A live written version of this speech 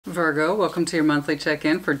Virgo, welcome to your monthly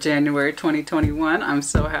check-in for January 2021. I'm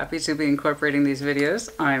so happy to be incorporating these videos.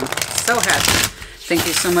 I'm so happy. Thank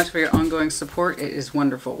you so much for your ongoing support. It is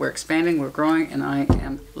wonderful. We're expanding, we're growing, and I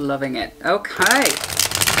am loving it. Okay,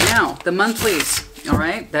 now the monthlies. All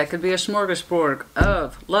right, that could be a smorgasbord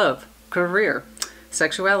of love, career,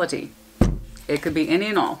 sexuality. It could be any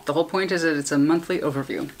and all. The whole point is that it's a monthly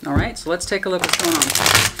overview. All right, so let's take a look at what's going on.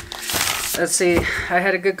 Let's see, I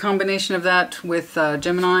had a good combination of that with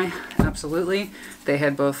Gemini, absolutely. They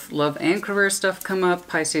had both love and career stuff come up.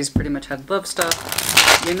 Pisces pretty much had love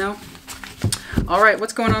stuff, you know. All right,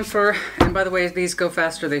 what's going on for, and by the way, these go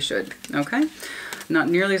faster, they should, okay? Not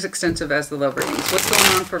nearly as extensive as the love readings. What's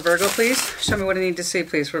going on for Virgo, please? Show me what I need to see,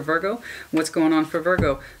 please, for Virgo. What's going on for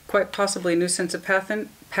Virgo? Quite possibly a new sense of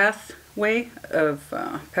pathway of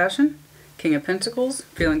passion. King of Pentacles,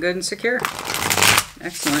 feeling good and secure.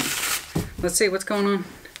 Excellent. Let's see what's going on.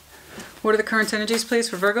 What are the current energies, please,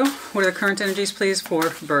 for Virgo? What are the current energies, please, for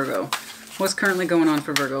Virgo? What's currently going on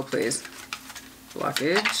for Virgo, please?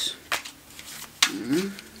 Blockage.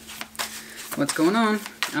 What's going on?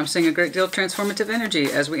 I'm seeing a great deal of transformative energy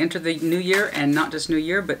as we enter the new year, and not just new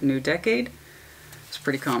year, but new decade. It's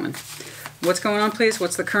pretty common. What's going on, please?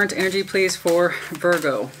 What's the current energy, please, for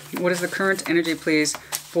Virgo? What is the current energy, please,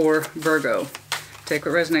 for Virgo? Take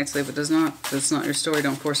what resonates, leave what does not. If it's not your story,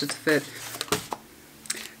 don't force it to fit.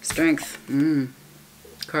 Strength.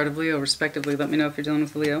 Card of Leo, respectively. Let me know if you're dealing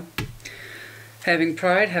with Leo. Having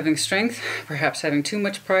pride, having strength, perhaps having too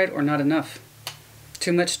much pride or not enough.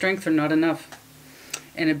 Too much strength or not enough.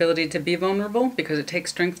 An ability to be vulnerable, because it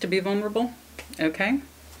takes strength to be vulnerable. Okay?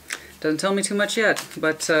 Doesn't tell me too much yet,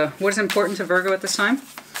 but what is important to Virgo at this time?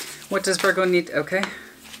 What does Virgo need? Okay.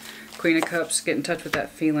 Queen of Cups, get in touch with that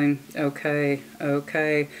feeling. Okay,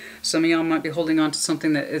 okay. Some of y'all might be holding on to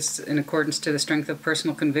something that is in accordance to the strength of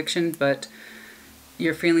personal conviction, but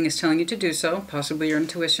your feeling is telling you to do so, possibly your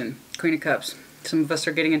intuition. Queen of Cups. Some of us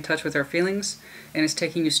are getting in touch with our feelings, and it's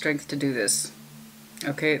taking you strength to do this.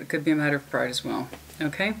 Okay, it could be a matter of pride as well.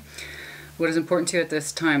 Okay? What is important to you at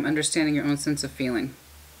this time? Understanding your own sense of feeling.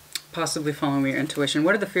 Possibly following your intuition.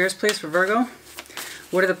 What are the fears, please, for Virgo?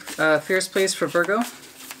 What are the fears, please, for Virgo?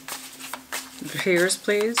 Fears,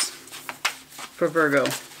 please, for Virgo.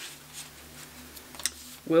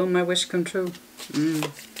 Will my wish come true?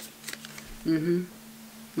 Let me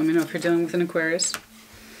know if you're dealing with an Aquarius.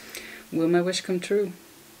 Will my wish come true?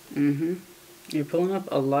 You're pulling up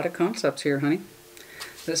a lot of concepts here, honey.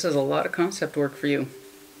 This is a lot of concept work for you.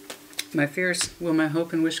 My fears, will my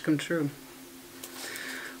hope and wish come true?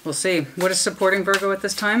 We'll see. What is supporting Virgo at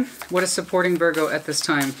this time? What is supporting Virgo at this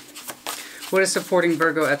time? What is supporting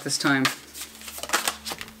Virgo at this time?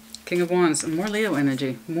 King of Wands, more Leo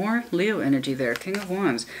energy. More Leo energy there. King of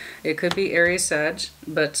Wands. It could be Aries, Sag,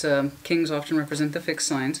 but kings often represent the fixed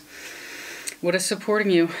signs. What is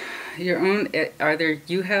supporting you? Your own, either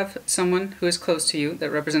you have someone who is close to you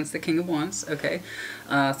that represents the King of Wands, okay?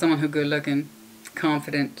 Someone who's good looking,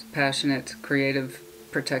 confident, passionate, creative,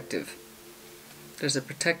 protective. There's a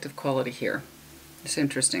protective quality here. It's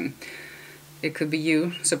interesting. It could be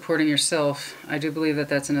you supporting yourself. I do believe that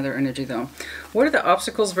that's another energy, though. What are the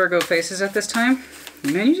obstacles Virgo faces at this time?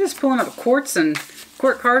 Man, you're just pulling up court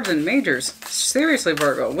cards and majors. Seriously,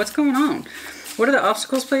 Virgo, what's going on? What are the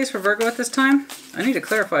obstacles, please, for Virgo at this time? I need to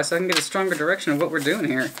clarify so I can get a stronger direction of what we're doing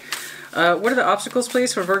here. What are the obstacles,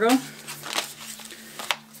 please, for Virgo?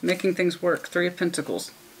 Making things work. Three of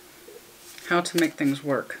Pentacles. How to make things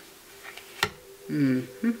work.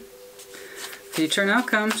 Future and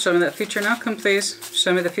outcome. Show me that future and outcome, please.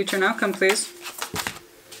 Show me the future and outcome, please.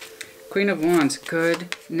 Queen of Wands.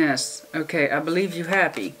 Goodness. Okay, I believe you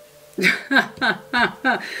happy.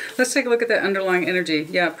 Let's take a look at that underlying energy.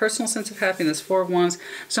 Yeah, personal sense of happiness. Four of Wands.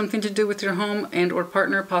 Something to do with your home and or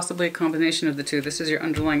partner. Possibly a combination of the two. This is your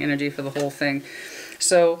underlying energy for the whole thing.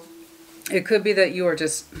 So, it could be that you are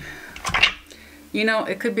just... You know,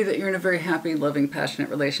 it could be that you're in a very happy, loving, passionate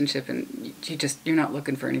relationship and you're not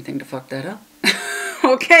looking for anything to fuck that up.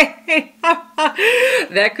 Okay?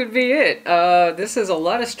 That could be it. This is a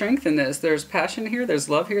lot of strength in this. There's passion here, there's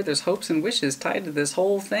love here, there's hopes and wishes tied to this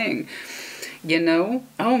whole thing. You know?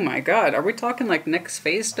 Oh my God. Are we talking like next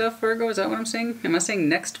phase stuff, Virgo? Is that what I'm saying? Am I saying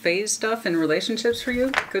next phase stuff in relationships for you?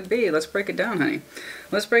 Could be. Let's break it down, honey.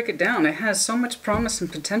 Let's break it down. It has so much promise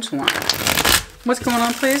and potential on it. What's going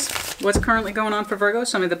on, please? What's currently going on for Virgo?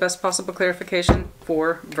 Show me the best possible clarification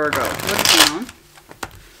for Virgo. What's going on?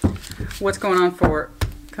 What's going on for...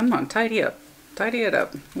 Come on, tidy up. Tidy it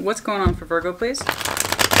up. What's going on for Virgo, please?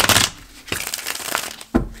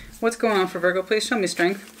 What's going on for Virgo, please? Show me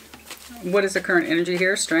strength. What is the current energy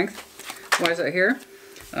here? Strength. Why is that here?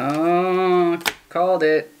 Oh, Called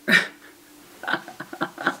it.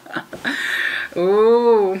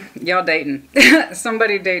 Ooh, y'all dating.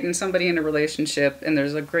 Somebody dating, somebody in a relationship, and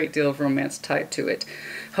there's a great deal of romance tied to it.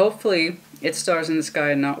 Hopefully, it's stars in the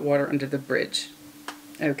sky and not water under the bridge.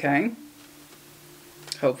 Okay?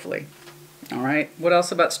 Hopefully. All right. What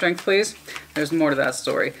else about strength, please? There's more to that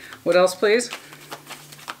story. What else, please?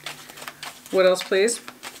 What else, please?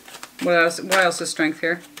 What else? Why else is strength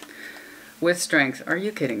here? With strength. Are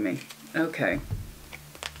you kidding me? Okay.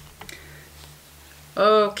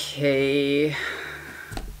 Okay.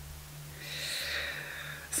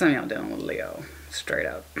 Some of y'all dealing with Leo. Straight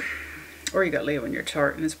up. Or you got Leo in your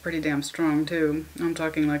chart, and it's pretty damn strong, too. I'm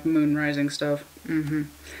talking like moon rising stuff.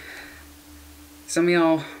 Some of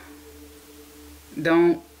y'all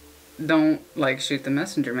don't like shoot the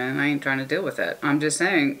messenger, man. I ain't trying to deal with that. I'm just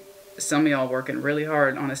saying, some of y'all working really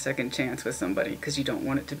hard on a second chance with somebody because you don't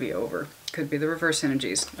want it to be over. Could be the reverse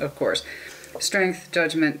energies, of course. Strength,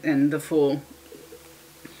 judgment, and the Fool.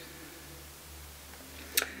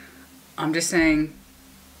 I'm just saying,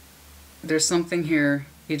 there's something here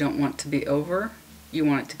you don't want to be over. You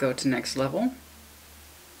want it to go to next level.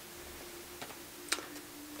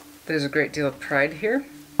 There's a great deal of pride here.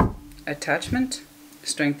 Attachment.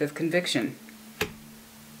 Strength of conviction.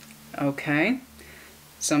 Okay.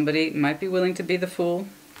 Somebody might be willing to be the Fool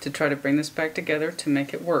to try to bring this back together to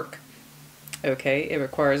make it work. Okay. It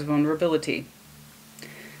requires vulnerability.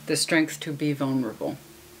 The strength to be vulnerable.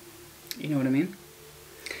 You know what I mean?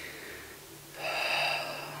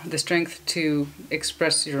 The strength to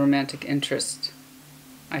express your romantic interest.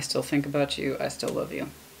 I still think about you. I still love you.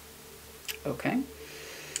 Okay?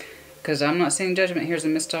 Because I'm not seeing judgment here as a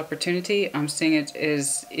missed opportunity. I'm seeing it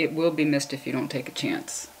as it will be missed if you don't take a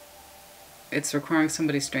chance. It's requiring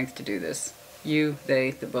somebody's strength to do this. You, they,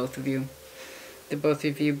 the both of you. The both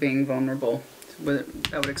of you being vulnerable. That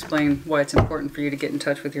would explain why it's important for you to get in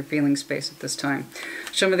touch with your feeling space at this time.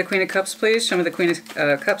 Show me the Queen of Cups, please. Show me the Queen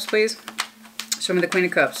of Cups, please. Show me the Queen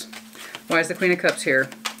of Cups. Why is the Queen of Cups here?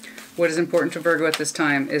 What is important to Virgo at this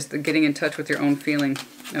time is the getting in touch with your own feeling.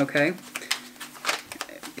 Okay?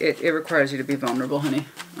 It requires you to be vulnerable, honey.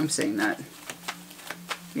 I'm saying that.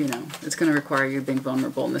 You know, it's going to require you being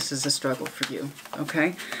vulnerable, and this is a struggle for you.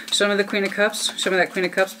 Okay? Show me the Queen of Cups. Show me that Queen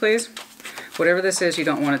of Cups, please. Whatever this is, you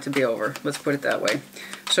don't want it to be over. Let's put it that way.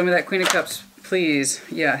 Show me that Queen of Cups, please.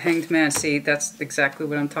 Yeah, Hanged Man. See, that's exactly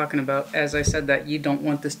what I'm talking about. As I said that, you don't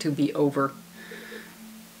want this to be over.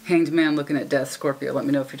 Hanged Man looking at death, Scorpio. Let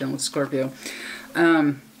me know if you're done with Scorpio.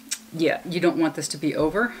 Yeah, you don't want this to be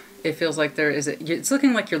over. It feels like there is it's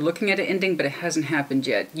looking like you're looking at an ending, but it hasn't happened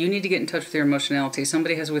yet. You need to get in touch with your emotionality.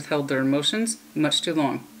 Somebody has withheld their emotions much too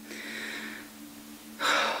long.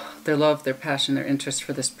 Their love, their passion, their interest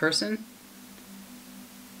for this person,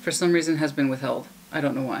 for some reason, has been withheld. I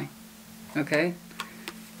don't know why. Okay?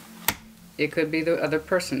 It could be the other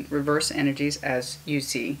person. Reverse energies as you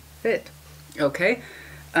see fit. Okay?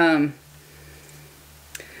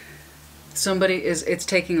 Somebody it's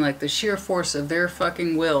taking like the sheer force of their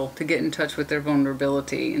fucking will to get in touch with their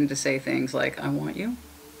vulnerability and to say things like, I want you,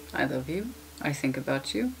 I love you, I think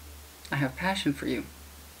about you, I have passion for you.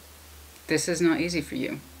 This is not easy for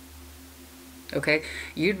you. Okay?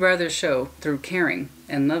 You'd rather show through caring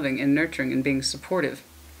and loving and nurturing and being supportive.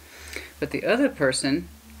 But the other person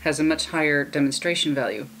has a much higher demonstration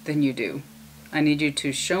value than you do. I need you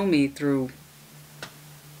to show me through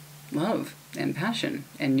love and passion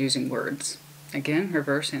and using words. Again,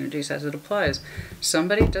 reverse energies as it applies.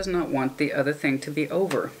 Somebody does not want the other thing to be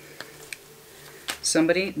over.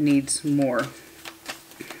 Somebody needs more.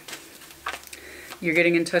 You're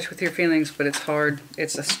getting in touch with your feelings, but it's hard.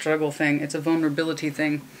 It's a struggle thing. It's a vulnerability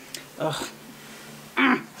thing. Ugh.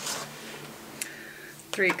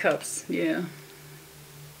 3 cups. Yeah.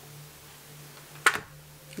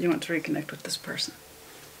 You want to reconnect with this person.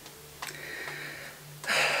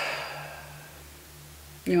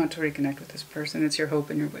 You want to reconnect with this person. It's your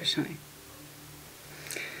hope and your wish, honey.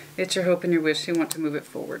 It's your hope and your wish. You want to move it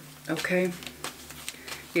forward. Okay?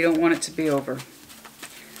 You don't want it to be over.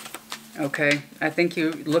 Okay? I think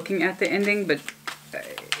you're looking at the ending, but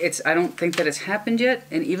I don't think that it's happened yet.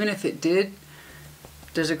 And even if it did,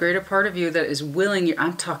 there's a greater part of you that is willing.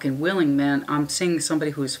 I'm talking willing, man. I'm seeing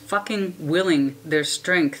somebody who is fucking willing their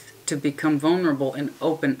strength to become vulnerable and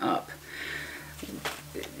open up.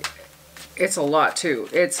 It's a lot, too.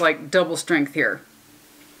 It's like double strength here.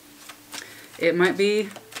 It might be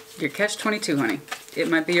your catch-22, honey. It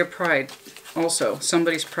might be your pride. Also,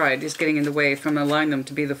 somebody's pride is getting in the way from allowing them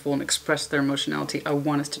to be the Fool and express their emotionality. I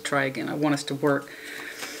want us to try again. I want us to work.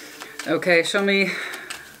 Okay, show me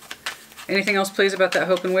anything else, please, about that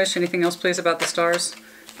hope and wish. Anything else, please, about the stars?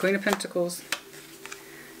 Queen of Pentacles.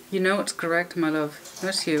 You know it's correct, my love.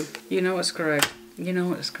 That's you. You know it's correct. You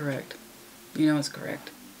know it's correct. You know it's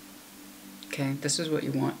correct. Okay, this is what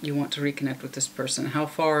you want. You want to reconnect with this person. How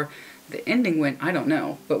far the ending went, I don't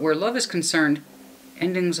know. But where love is concerned,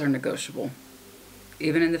 endings are negotiable.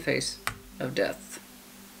 Even in the face of death.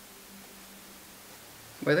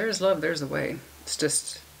 Where there is love, there's a way. It's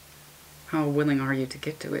just, how willing are you to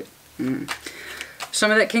get to it?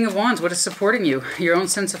 Some of that King of Wands, what is supporting you? Your own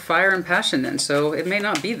sense of fire and passion then. So it may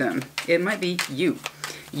not be them. It might be you.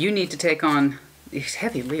 You need to take on, he's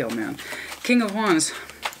heavy Leo, man. King of Wands,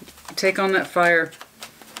 take on that fire.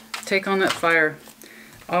 Take on that fire.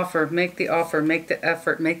 Offer, make the offer, make the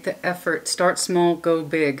effort, make the effort. Start small, go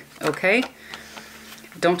big, okay?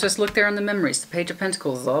 Don't just look there on the memories. The Page of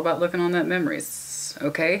Pentacles is all about looking on that memories,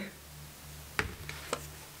 okay?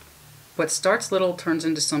 What starts little turns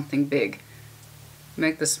into something big.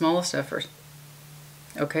 Make the smallest effort,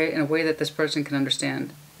 okay? In a way that this person can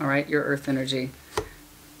understand, all right? Your earth energy.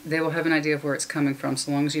 They will have an idea of where it's coming from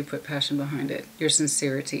so long as you put passion behind it. Your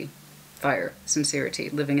sincerity. Fire, sincerity,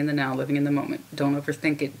 living in the now, living in the moment. Don't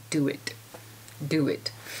overthink it. Do it. Do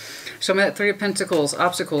it. Show me that Three of Pentacles,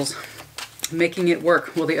 obstacles, making it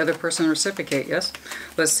work. Will the other person reciprocate? Yes.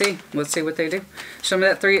 Let's see. Let's see what they do. Show me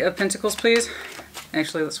that Three of Pentacles, please.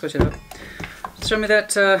 Actually, let's switch it up. Show me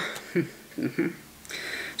that.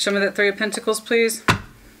 Show me that Three of Pentacles, please.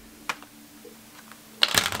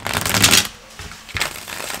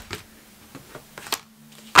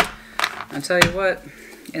 I'll tell you what.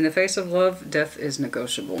 In the face of love, death is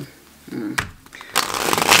negotiable.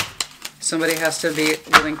 Somebody has to be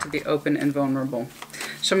willing to be open and vulnerable.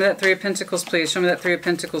 Show me that Three of Pentacles, please. Show me that Three of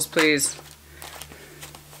Pentacles, please.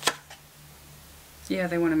 Yeah,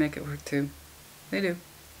 they want to make it work too. They do.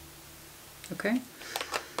 Okay?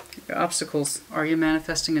 Your obstacles. Are you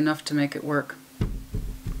manifesting enough to make it work?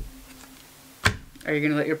 Are you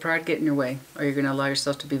going to let your pride get in your way? Are you going to allow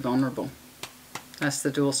yourself to be vulnerable? That's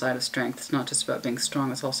the dual side of strength. It's not just about being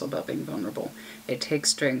strong, it's also about being vulnerable. It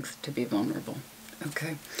takes strength to be vulnerable.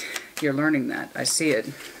 Okay? You're learning that. I see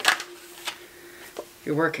it.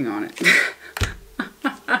 You're working on it.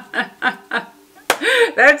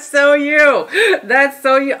 That's so you. That's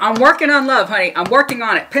so you. I'm working on love, honey. I'm working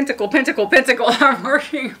on it. Pentacle, pentacle, pentacle. I'm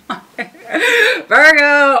working on it.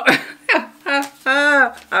 Virgo!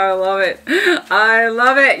 I love it. I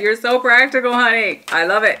love it. You're so practical, honey. I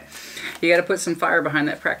love it. You got to put some fire behind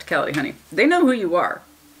that practicality, honey. They know who you are.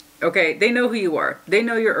 Okay, they know who you are. They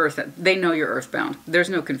know you're earthbound. There's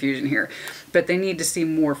no confusion here. But they need to see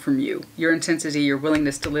more from you. Your intensity, your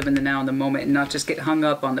willingness to live in the now and the moment and not just get hung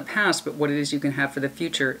up on the past, but what it is you can have for the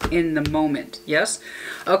future in the moment. Yes?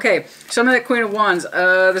 Okay, show me that Queen of Wands.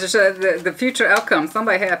 The future outcome.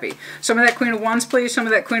 Somebody happy. Show me that Queen of Wands, please. Show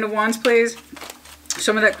me that Queen of Wands, please.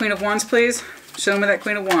 Show me that Queen of Wands, please. Show me that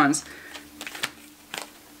Queen of Wands.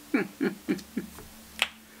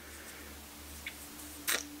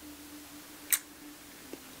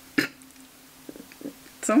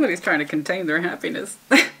 Somebody's trying to contain their happiness.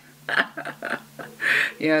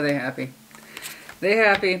 Yeah, they're happy. They're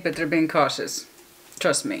happy, but they're being cautious.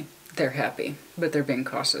 Trust me, they're happy, but they're being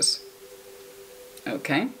cautious.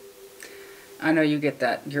 Okay? I know you get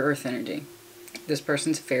that, your earth energy. This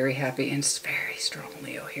person's very happy and it's very strong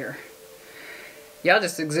Leo here. Y'all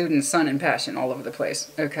just exuding sun and passion all over the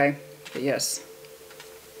place, okay? But yes.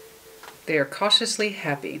 They are cautiously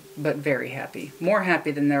happy, but very happy. More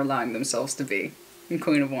happy than they're allowing themselves to be. And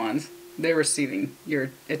Queen of Wands, they're receiving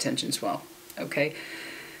your attention as well, okay?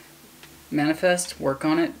 Manifest, work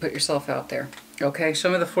on it, put yourself out there. Okay,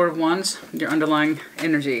 show me the Four of Wands, your underlying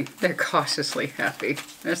energy. They're cautiously happy.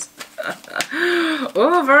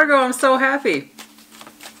 Oh, Virgo, I'm so happy.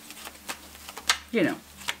 You know.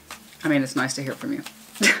 I mean, it's nice to hear from you.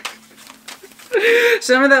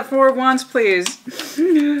 Show me that Four of Wands, please.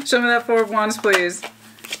 Show me that Four of Wands, please.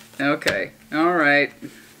 Okay. All right.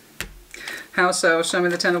 How so? Show me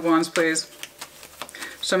the Ten of Wands, please.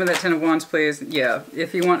 Show me that Ten of Wands, please. Yeah.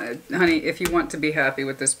 If you want, honey, if you want to be happy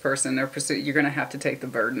with this person, their pursuit, you're going to have to take the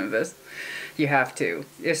burden of this. You have to.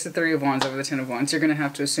 It's the Three of Wands over the Ten of Wands. You're going to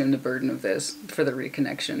have to assume the burden of this for the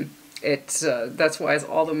reconnection. It's that's why it's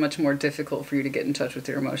all the much more difficult for you to get in touch with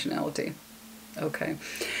your emotionality. Okay,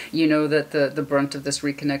 you know that the brunt of this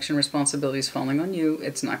reconnection responsibility is falling on you.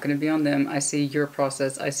 It's not going to be on them. I see your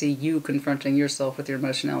process. I see you confronting yourself with your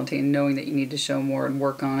emotionality and knowing that you need to show more and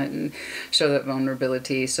work on it and show that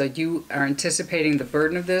vulnerability. So you are anticipating the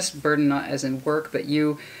burden of this, burden not as in work, but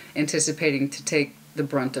you anticipating to take the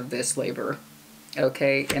brunt of this labor,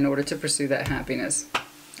 okay, in order to pursue that happiness.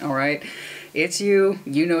 All right, it's you.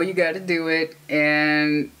 You know you got to do it,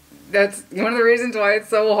 and that's one of the reasons why it's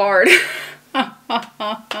so hard.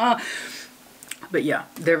 But yeah,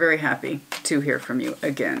 they're very happy to hear from you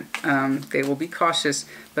again. They will be cautious,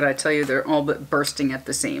 but I tell you, they're all but bursting at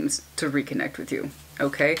the seams to reconnect with you.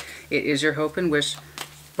 Okay? It is your hope and wish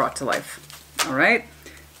brought to life. All right?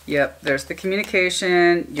 Yep, there's the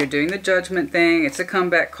communication. You're doing the judgment thing. It's a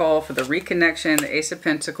comeback call for the reconnection, the Ace of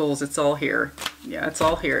Pentacles. It's all here. Yeah, it's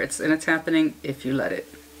all here. And it's happening if you let it.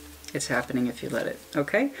 It's happening if you let it.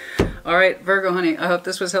 Okay? All right, Virgo, honey, I hope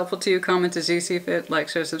this was helpful to you. Comment as you see fit. Like,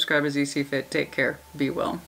 share, subscribe as you see fit. Take care. Be well.